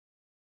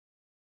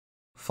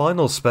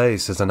Final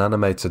Space is an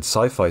animated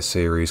sci-fi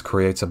series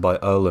created by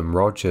Olin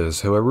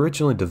Rogers, who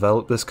originally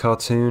developed this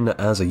cartoon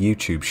as a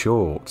YouTube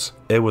short.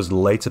 It was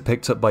later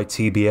picked up by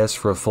TBS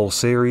for a full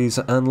series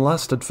and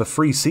lasted for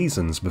 3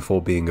 seasons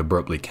before being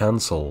abruptly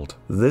cancelled.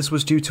 This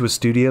was due to a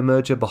studio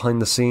merger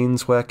behind the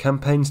scenes where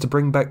campaigns to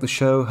bring back the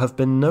show have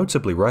been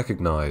notably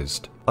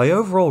recognised. I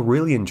overall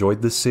really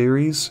enjoyed this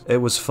series. It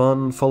was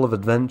fun, full of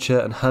adventure,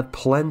 and had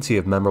plenty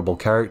of memorable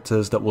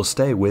characters that will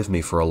stay with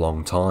me for a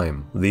long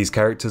time. These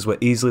characters were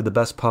easily the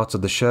best part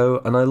of the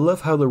show, and I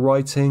love how the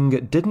writing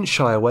didn't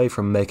shy away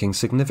from making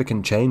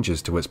significant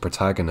changes to its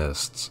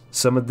protagonists.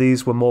 Some of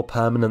these were more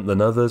permanent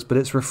than others, but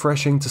it's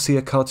refreshing to see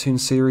a cartoon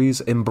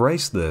series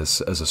embrace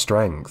this as a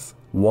strength.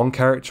 One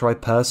character I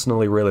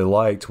personally really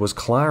liked was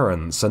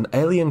Clarence, an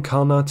alien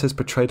con artist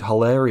portrayed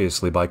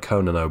hilariously by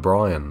Conan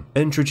O'Brien.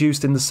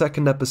 Introduced in the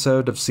second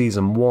episode of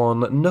Season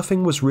 1,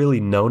 nothing was really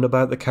known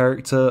about the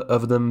character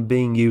other than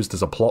being used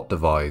as a plot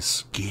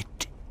device.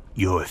 Get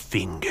your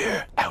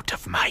finger out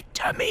of my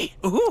tummy.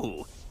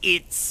 Ooh,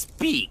 it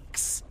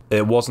speaks.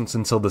 It wasn't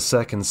until the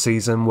second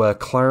season where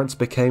Clarence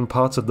became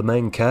part of the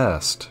main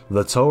cast.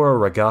 The Toro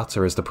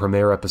Regatta is the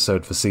premiere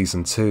episode for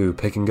Season 2,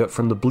 picking up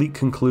from the bleak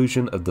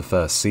conclusion of the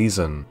first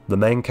season. The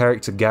main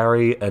character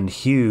Gary and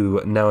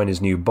Hugh, now in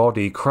his new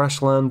body,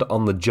 crash land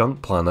on the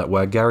junk planet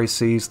where Gary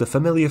sees the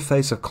familiar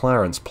face of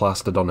Clarence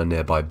plastered on a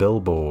nearby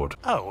billboard.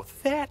 Oh,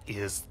 that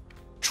is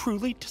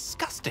truly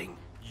disgusting.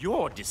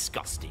 You're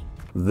disgusting.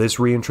 This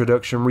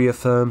reintroduction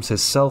reaffirms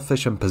his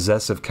selfish and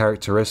possessive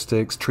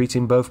characteristics,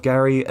 treating both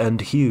Gary and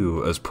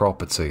Hugh as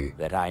property.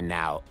 That I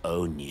now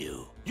own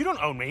you. You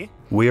don't own me.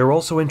 We are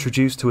also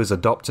introduced to his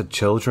adopted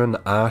children,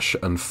 Ash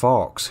and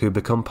Fox, who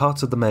become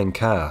part of the main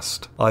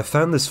cast. I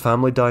found this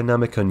family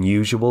dynamic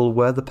unusual,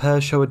 where the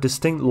pair show a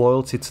distinct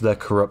loyalty to their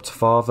corrupt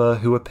father,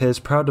 who appears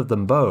proud of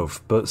them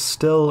both, but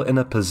still in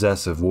a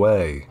possessive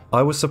way.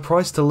 I was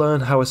surprised to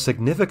learn how a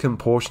significant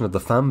portion of the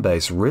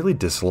fanbase really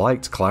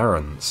disliked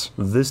Clarence.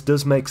 This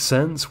does make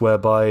sense, where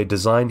by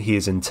design he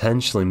is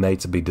intentionally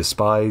made to be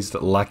despised,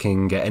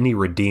 lacking any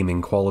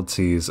redeeming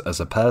qualities as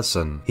a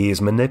person. He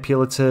is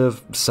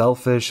manipulative,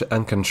 selfish,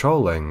 and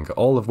controlling,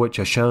 all of which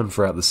are shown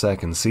throughout the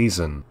second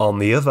season. On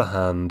the other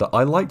hand,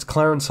 I liked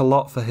Clarence a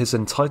lot for his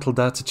entitled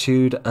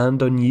attitude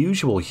and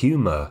unusual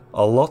humour.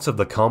 A lot of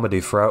the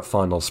comedy throughout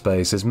Final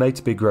Space is made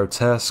to be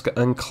grotesque,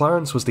 and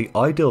Clarence was the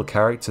ideal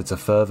character to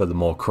further the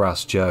more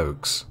crass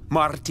jokes.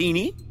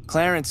 Martini?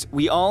 Clarence,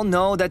 we all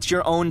know that's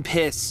your own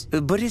piss,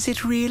 but is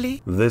it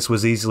really? This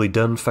was easily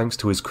done thanks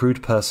to his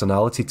crude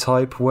personality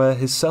type, where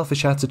his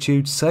selfish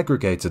attitude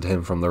segregated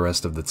him from the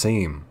rest of the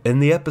team. In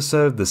the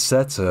episode The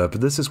Setup,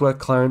 this is where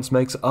Clarence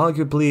makes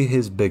arguably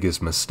his biggest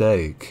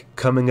mistake.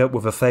 Coming up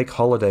with a fake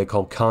holiday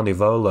called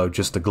Carnivolo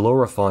just to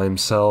glorify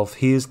himself,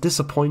 he is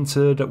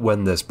disappointed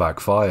when this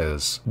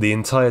backfires. The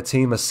entire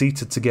team are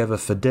seated together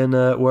for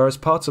dinner, where as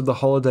part of the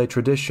holiday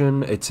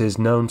tradition, it is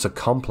known to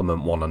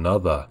compliment one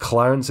another.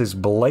 Clarence is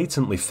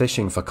blatantly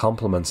fishing for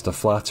compliments to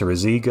flatter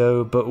his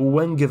ego, but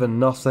when given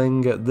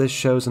nothing, this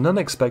shows an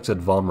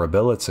unexpected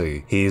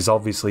vulnerability. He is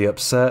obviously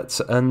upset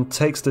and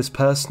takes this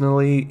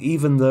personally,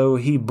 even though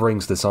he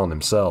brings this on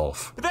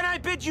himself. Then I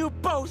bid you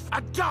both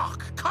a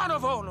dark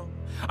carnivolo.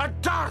 A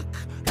dark...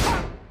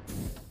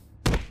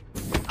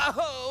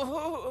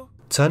 Oh.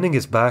 Turning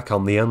his back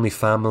on the only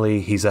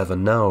family he's ever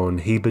known,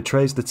 he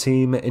betrays the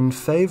team in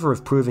favour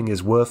of proving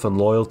his worth and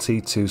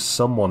loyalty to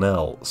someone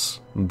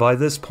else. By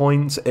this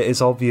point, it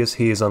is obvious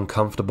he is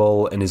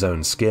uncomfortable in his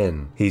own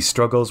skin. He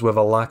struggles with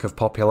a lack of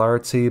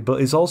popularity,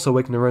 but is also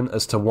ignorant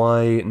as to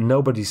why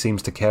nobody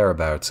seems to care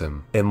about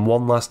him. In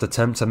one last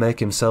attempt to make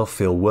himself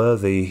feel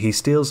worthy, he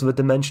steals the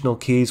dimensional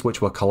keys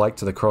which were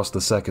collected across the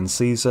second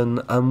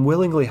season and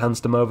willingly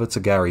hands them over to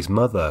Gary's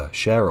mother,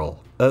 Cheryl.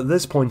 At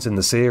this point in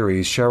the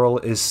series,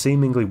 Cheryl is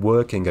seemingly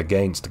working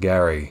against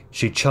Gary.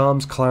 She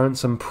charms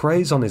Clarence and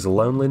preys on his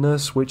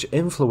loneliness, which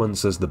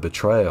influences the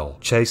betrayal.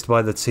 Chased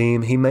by the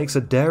team, he makes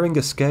a daring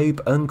escape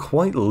and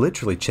quite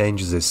literally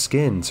changes his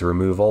skin to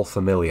remove all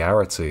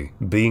familiarity.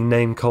 Being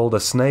named called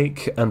a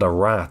snake and a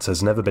rat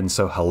has never been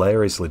so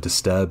hilariously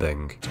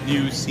disturbing.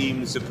 You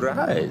seem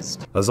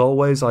surprised. As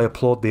always, I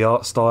applaud the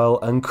art style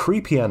and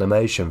creepy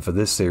animation for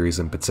this series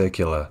in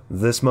particular.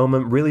 This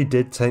moment really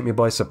did take me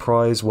by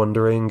surprise,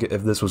 wondering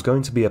if this was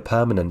going to be a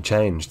permanent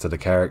change to the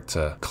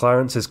character.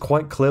 Clarence is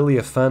quite clearly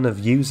a fan of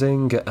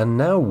using and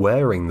now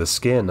wearing the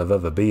skin of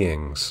other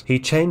beings. He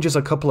changes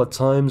a couple of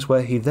times,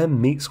 where he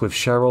then meets with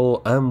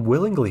Cheryl and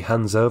willingly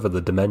hands over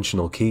the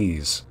dimensional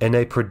keys. In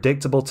a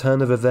predictable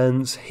turn of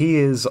events, he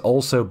is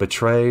also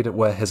betrayed,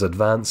 where his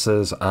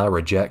advances are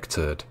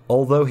rejected.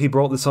 Although he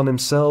brought this on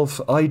himself,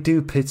 I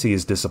do pity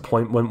his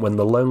disappointment when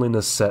the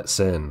loneliness sets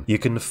in. You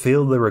can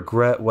feel the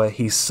regret where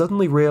he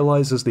suddenly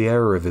realizes the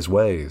error of his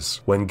ways.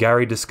 When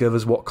Gary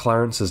discovers what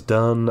Clarence has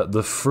done,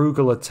 the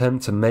frugal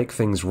attempt to make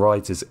things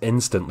right is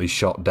instantly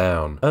shot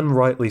down, and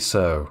rightly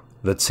so.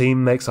 The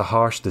team makes a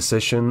harsh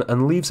decision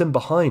and leaves him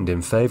behind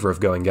in favour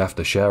of going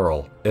after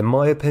Cheryl. In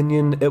my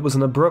opinion, it was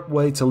an abrupt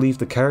way to leave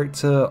the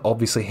character,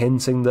 obviously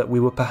hinting that we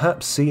would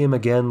perhaps see him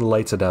again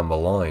later down the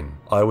line.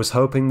 I was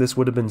hoping this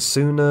would have been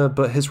sooner,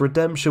 but his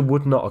redemption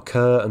would not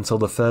occur until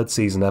the 3rd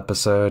season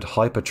episode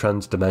Hyper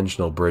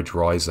Transdimensional Bridge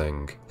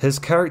Rising. His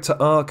character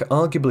arc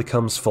arguably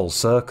comes full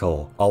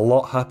circle. A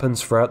lot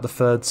happens throughout the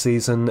 3rd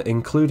season,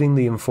 including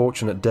the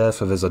unfortunate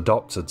death of his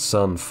adopted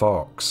son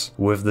Fox.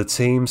 With the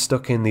team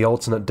stuck in the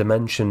alternate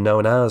dimension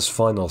known as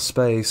Final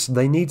Space,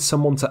 they need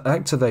someone to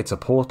activate a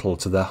portal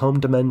to their home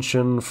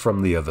dimension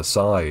from the other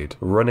side.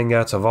 Running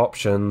out of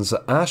options,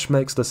 Ash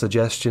makes the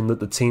suggestion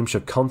that the team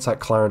should contact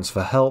Clarence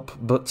for help,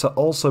 but to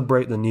also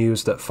break the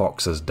news that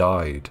Fox has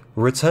died.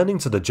 Returning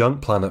to the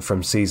junk planet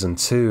from Season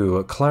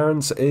 2,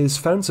 Clarence is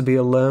found to be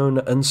alone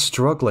and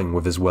struggling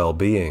with his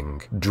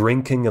well-being.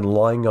 Drinking and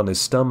lying on his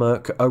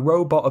stomach, a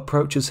robot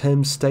approaches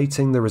him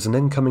stating there is an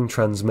incoming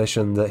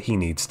transmission that he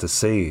needs to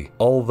see.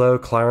 Although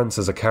Clarence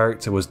as a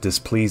character was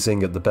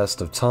displeasing at the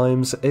best of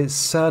times, it's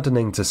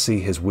saddening to see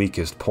his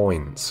weakest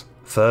points.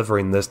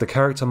 Furthering this, the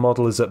character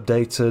model is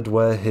updated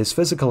where his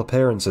physical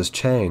appearance has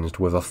changed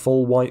with a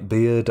full white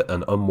beard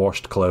and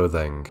unwashed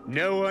clothing.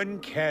 No one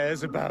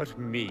cares about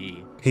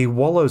me. He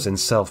wallows in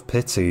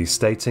self-pity,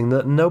 stating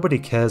that nobody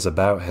cares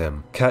about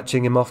him.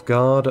 Catching him off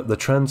guard, the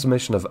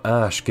transmission of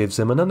Ash gives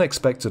him an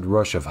unexpected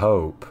rush of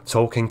hope.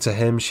 Talking to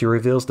him, she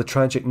reveals the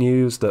tragic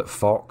news that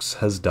Fox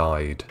has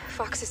died.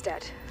 Fox is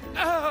dead.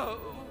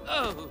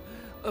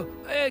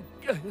 I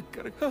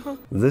gotta go.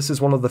 This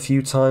is one of the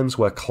few times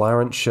where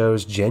Clarence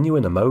shows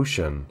genuine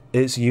emotion.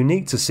 It's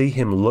unique to see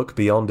him look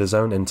beyond his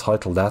own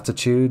entitled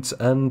attitudes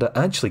and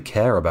actually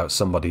care about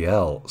somebody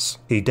else.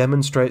 He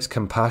demonstrates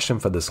compassion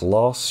for this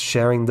loss,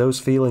 sharing those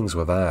feelings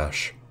with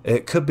Ash.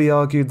 It could be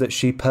argued that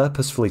she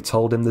purposefully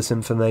told him this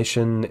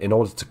information in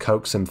order to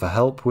coax him for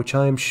help, which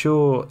I am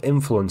sure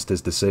influenced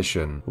his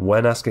decision.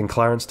 When asking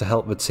Clarence to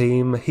help the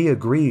team, he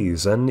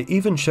agrees and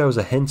even shows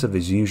a hint of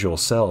his usual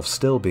self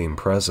still being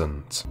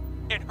present.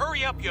 And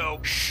hurry up,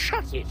 yo!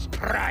 Shut it,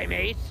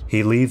 primate.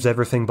 He leaves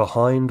everything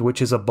behind,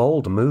 which is a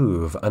bold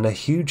move and a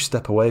huge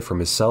step away from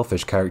his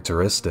selfish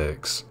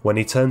characteristics. When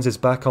he turns his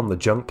back on the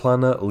junk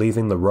planet,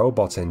 leaving the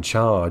robot in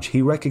charge,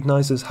 he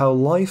recognizes how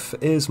life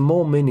is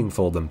more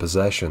meaningful than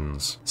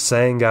possessions.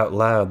 Saying out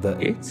loud that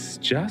It's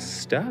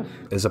just stuff.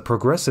 is a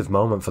progressive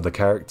moment for the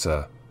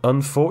character.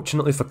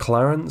 Unfortunately for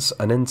Clarence,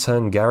 and in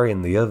turn Gary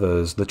and the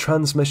others, the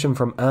transmission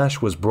from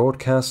Ash was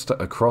broadcast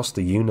across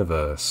the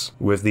universe.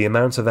 With the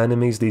amount of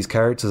enemies these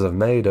characters have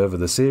made over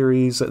the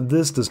series,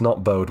 this does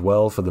not bode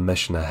well for the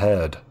mission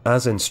ahead.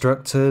 As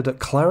instructed,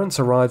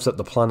 Clarence arrives at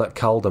the planet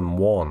Caldum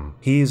 1.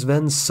 He is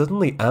then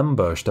suddenly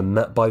ambushed and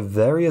met by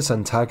various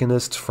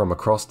antagonists from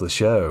across the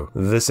show.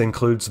 This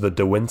includes the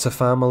De Winter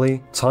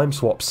family, Time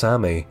Swap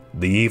Sammy,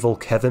 the evil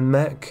Kevin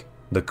Mech,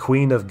 the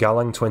Queen of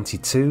Galang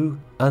 22,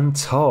 and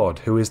Todd,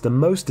 who is the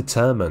most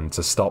determined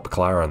to stop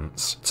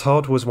Clarence.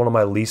 Todd was one of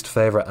my least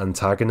favourite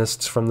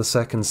antagonists from the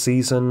 2nd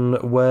season,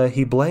 where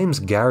he blames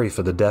Gary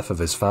for the death of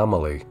his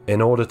family.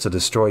 In order to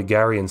destroy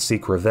Gary and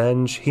seek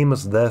revenge, he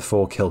must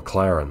therefore kill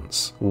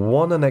Clarence.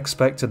 One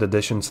unexpected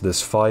addition to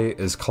this fight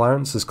is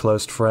Clarence's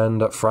close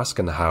friend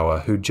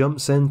Fraskenhauer, who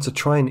jumps in to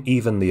try and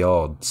even the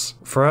odds.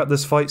 Throughout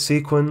this fight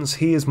sequence,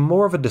 he is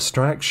more of a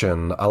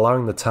distraction,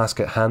 allowing the task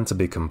at hand to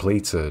be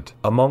completed.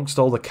 Amongst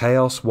all the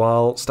chaos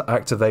whilst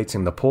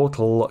activating the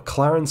portal,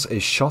 Clarence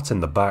is shot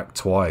in the back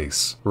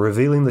twice.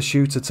 Revealing the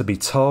shooter to be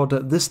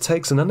Todd, this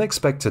takes an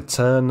unexpected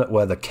turn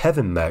where the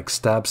Kevin mech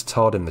stabs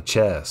Todd in the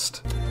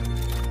chest.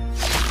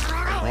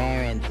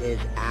 Clarence is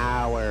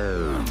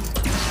ours.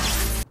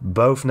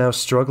 Both now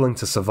struggling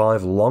to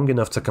survive long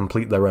enough to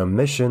complete their own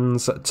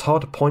missions,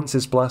 Todd points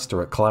his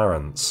blaster at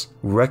Clarence.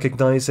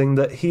 Recognizing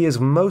that he is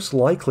most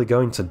likely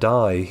going to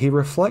die, he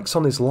reflects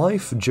on his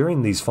life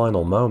during these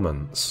final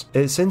moments.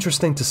 It's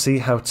interesting to see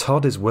how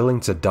Todd is willing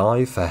to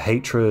die for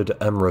hatred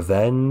and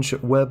revenge,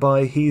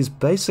 whereby he's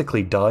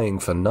basically dying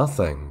for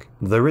nothing.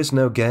 There is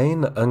no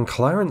gain, and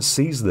Clarence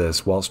sees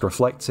this whilst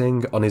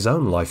reflecting on his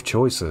own life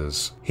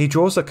choices. He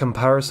draws a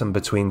comparison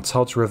between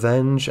Todd's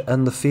revenge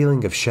and the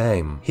feeling of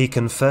shame. He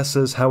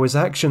confesses how his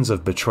actions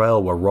of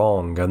betrayal were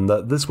wrong and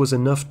that this was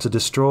enough to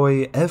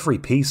destroy every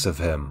piece of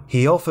him.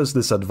 He offers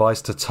this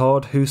advice to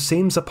Todd, who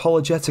seems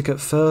apologetic at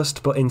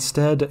first but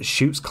instead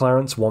shoots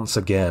Clarence once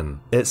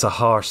again. It's a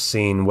harsh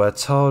scene where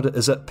Todd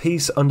is at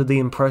peace under the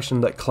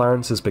impression that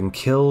Clarence has been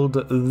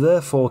killed,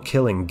 therefore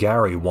killing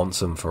Gary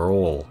once and for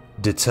all.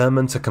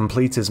 Determined to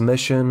complete his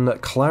mission,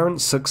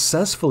 Clarence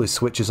successfully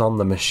switches on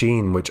the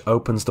machine which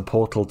opens the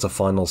portal to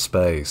Final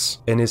Space.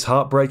 In his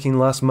heartbreaking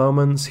last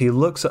moments, he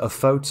looks at a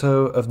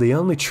photo of the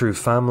only true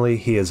family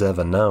he has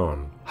ever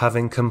known.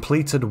 Having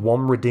completed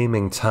one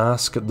redeeming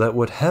task that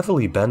would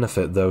heavily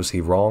benefit those he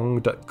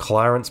wronged,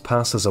 Clarence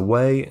passes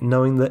away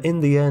knowing that in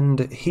the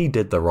end he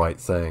did the right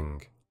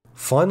thing.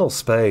 Final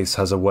Space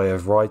has a way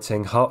of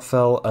writing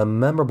heartfelt and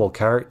memorable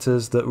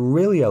characters that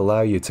really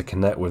allow you to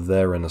connect with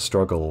their inner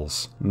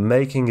struggles.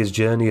 Making his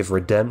journey of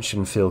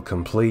redemption feel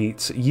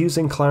complete,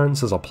 using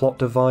Clarence as a plot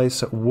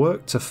device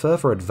worked to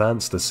further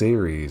advance the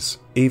series.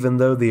 Even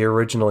though the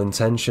original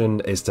intention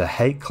is to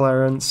hate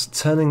Clarence,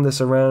 turning this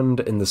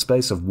around in the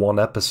space of one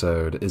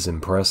episode is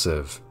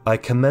impressive. I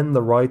commend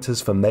the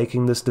writers for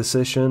making this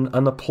decision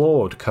and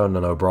applaud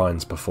Conan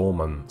O'Brien's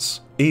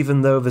performance.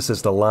 Even though this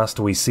is the last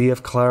we see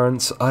of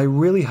Clarence, I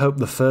really hope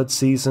the third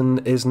season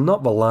is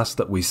not the last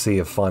that we see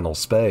of Final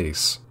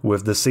Space.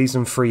 With the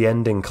season 3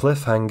 ending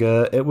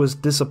cliffhanger, it was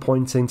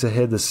disappointing to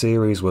hear the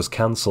series was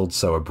cancelled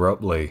so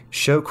abruptly.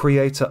 Show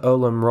creator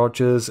Olin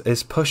Rogers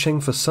is pushing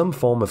for some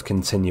form of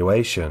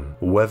continuation,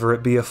 whether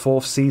it be a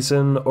 4th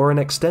season or an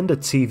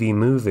extended TV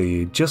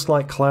movie. Just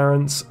like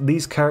Clarence,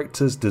 these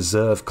characters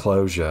deserve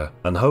closure,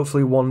 and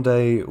hopefully one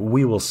day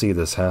we will see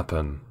this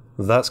happen.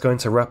 That's going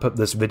to wrap up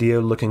this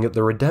video looking at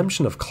the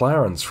redemption of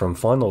Clarence from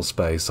Final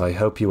Space. I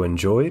hope you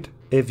enjoyed.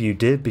 If you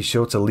did, be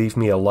sure to leave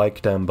me a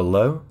like down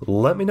below.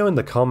 Let me know in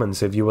the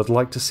comments if you would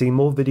like to see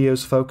more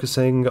videos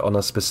focusing on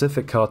a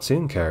specific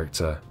cartoon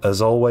character.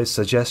 As always,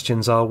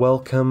 suggestions are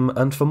welcome,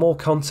 and for more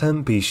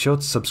content, be sure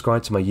to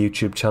subscribe to my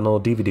YouTube channel,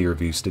 DVD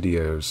Review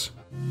Studios.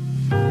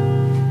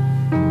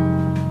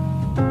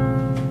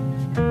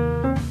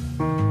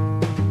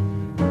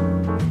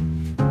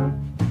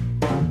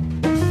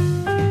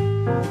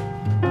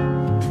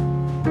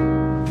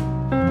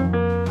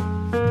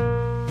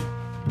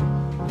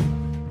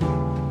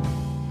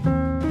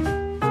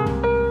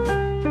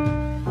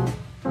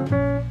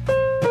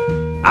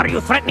 Are you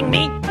threatening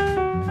me?